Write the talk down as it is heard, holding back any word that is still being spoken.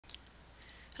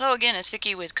Hello again, it's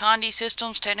Vicky with Conde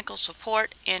Systems Technical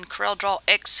Support in CorelDRAW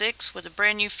X6 with a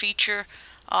brand new feature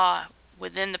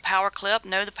within the power clip.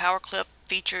 No, the power clip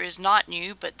feature is not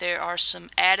new, but there are some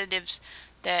additives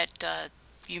that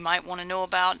you might want to know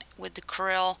about with the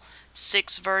Corel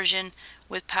 6 version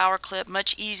with power clip.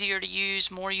 Much easier to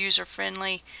use, more user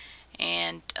friendly,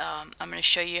 and I'm going to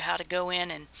show you how to go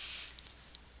in and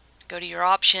go to your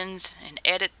options and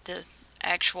edit the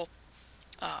actual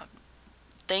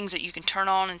things that you can turn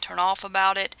on and turn off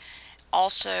about it.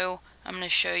 Also, I'm going to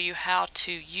show you how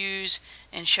to use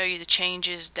and show you the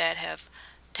changes that have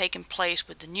taken place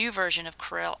with the new version of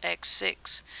Corel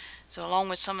X6. So along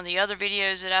with some of the other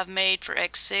videos that I've made for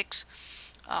X6,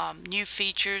 new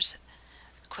features,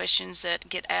 questions that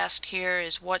get asked here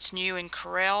is what's new in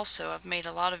Corel. So I've made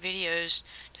a lot of videos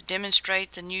to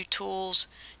demonstrate the new tools,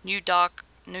 new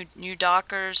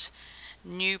dockers,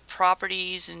 new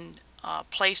properties, and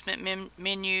placement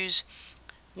menus.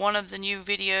 One of the new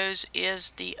videos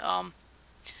is the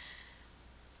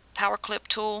power clip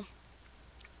tool.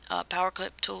 Power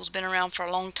clip tool's been around for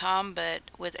a long time, but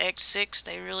with X6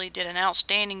 they really did an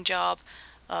outstanding job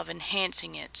of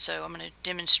enhancing it. So I'm going to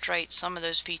demonstrate some of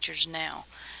those features now.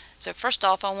 So first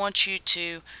off, I want you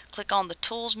to click on the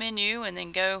tools menu and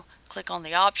then go click on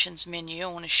the options menu.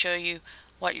 I want to show you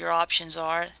what your options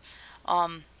are.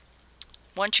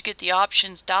 Once you get the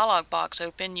options dialog box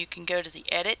open, you can go to the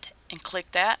edit and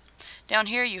click that. Down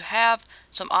here you have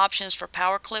some options for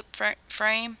power clip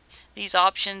frame. These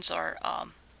options are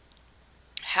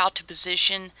how to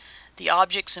position the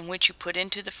objects in which you put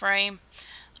into the frame,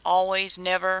 always,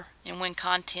 never, and when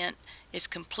content is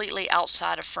completely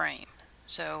outside of frame.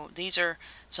 So these are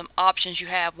some options you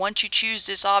have. Once you choose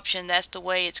this option, that's the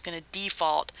way it's going to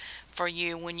default for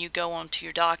you when you go onto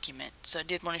your document. So I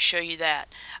did want to show you that.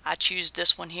 I choose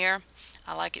this one here.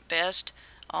 I like it best.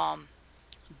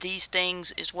 These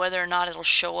things is whether or not it'll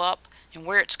show up and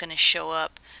where it's going to show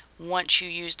up once you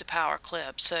use the power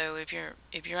clip. So if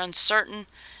you're uncertain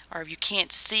or if you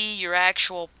can't see your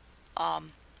actual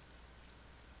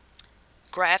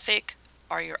graphic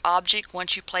or your object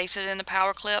once you place it in the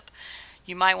power clip,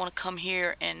 you might want to come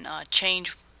here and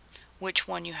change which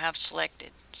one you have selected.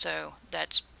 So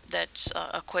that's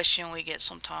a question we get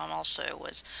sometime also,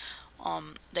 was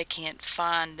they can't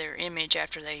find their image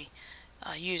after they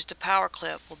use the power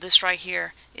clip. Well, this right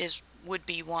here would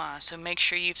be why. So make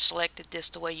sure you've selected this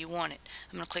the way you want it.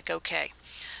 I'm going to click OK.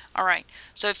 Alright,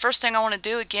 so the first thing I want to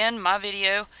do, again, my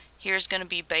video here is going to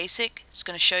be basic. It's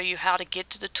going to show you how to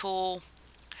get to the tool,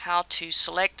 how to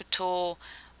select the tool,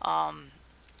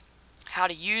 how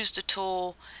to use the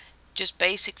tool, just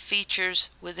basic features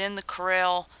within the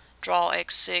CorelDRAW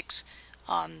X6.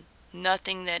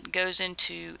 Nothing that goes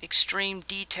into extreme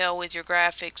detail with your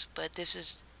graphics, but this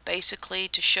is basically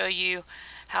to show you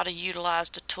how to utilize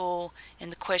the tool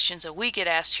and the questions that we get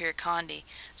asked here at Conde.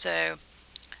 So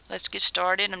let's get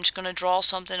started. I'm just going to draw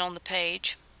something on the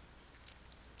page,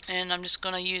 and I'm just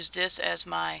going to use this as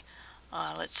my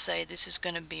let's say this is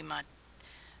going to be my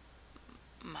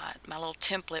little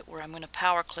template where I'm going to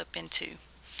power clip into.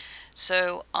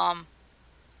 So I'm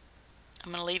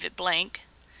going to leave it blank.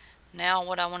 Now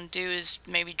what I want to do is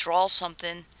maybe draw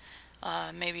something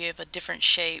maybe of a different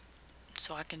shape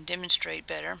so I can demonstrate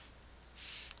better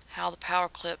how the power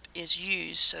clip is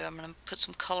used. So I'm going to put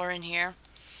some color in here,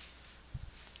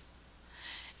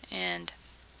 and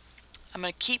I'm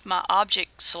going to keep my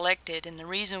object selected, and the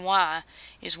reason why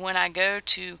is when I go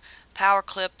to power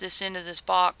clip this into this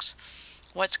box,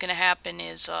 what's going to happen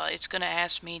is it's going to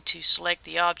ask me to select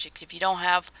the object. If you don't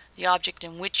have the object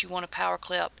in which you want to power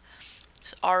clip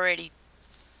already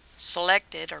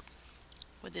selected, or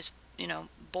with this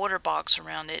border box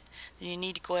around it, then you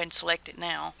need to go ahead and select it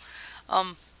now.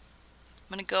 I'm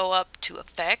going to go up to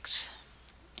Effects,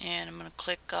 and I'm going to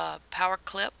click Power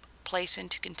Clip, Place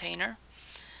into Container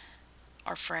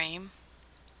or Frame,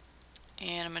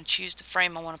 and I'm going to choose the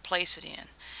frame I want to place it in.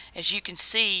 As you can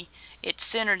see, it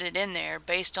centered it in there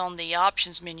based on the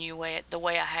options menu the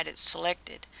way I had it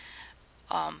selected.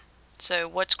 So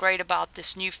what's great about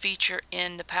this new feature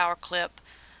in the power clip,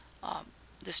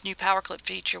 this new power clip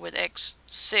feature with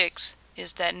X6,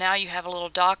 is that now you have a little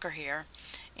docker here,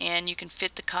 and you can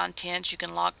fit the contents, you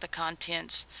can lock the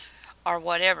contents, or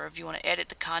whatever. If you want to edit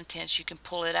the contents, you can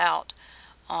pull it out,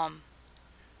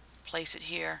 place it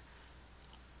here,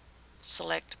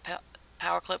 select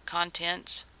power clip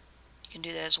contents. You can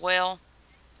do that as well,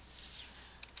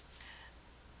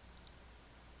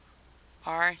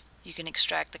 or you can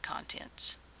extract the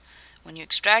contents. When you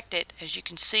extract it, as you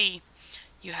can see,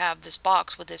 you have this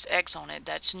box with this X on it.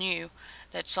 That's new.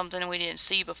 That's something we didn't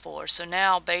see before. So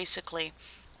now basically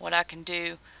what I can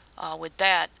do, with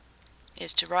that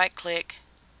is to right click,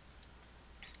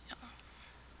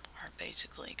 or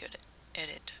basically go to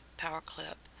edit, power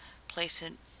clip, place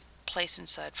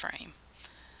inside frame.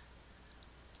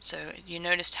 So you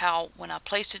noticed how when I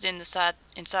placed it inside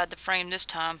the frame this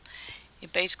time,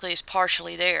 it basically is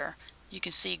partially there. You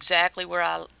can see exactly where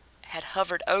I had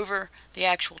hovered over the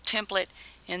actual template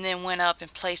and then went up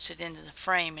and placed it into the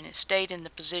frame, and it stayed in the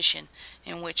position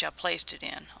in which I placed it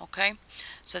in. Okay,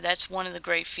 so that's one of the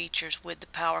great features with the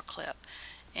power clip,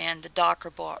 and the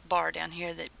Docker bar down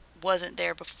here that wasn't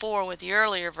there before with the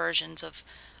earlier versions of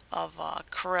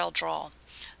CorelDRAW.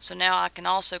 So now I can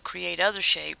also create other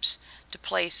shapes to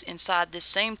place inside this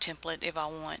same template if I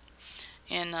want.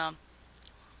 And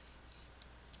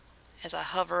as I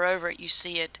hover over it, you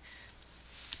see it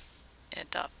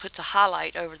puts a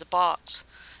highlight over the box.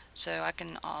 So I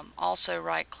can also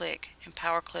right click and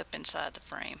power clip inside the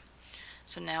frame.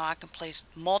 So now I can place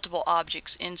multiple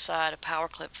objects inside a power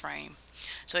clip frame.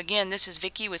 So again, this is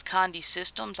Vicky with Conde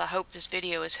Systems. I hope this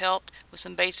video has helped with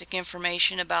some basic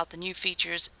information about the new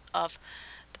features of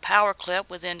the power clip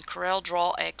within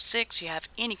CorelDRAW X6. If you have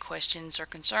any questions or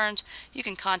concerns, you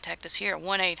can contact us here at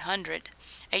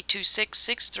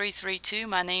 1-800-826-6332.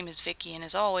 My name is Vicky, and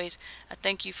as always, I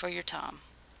thank you for your time.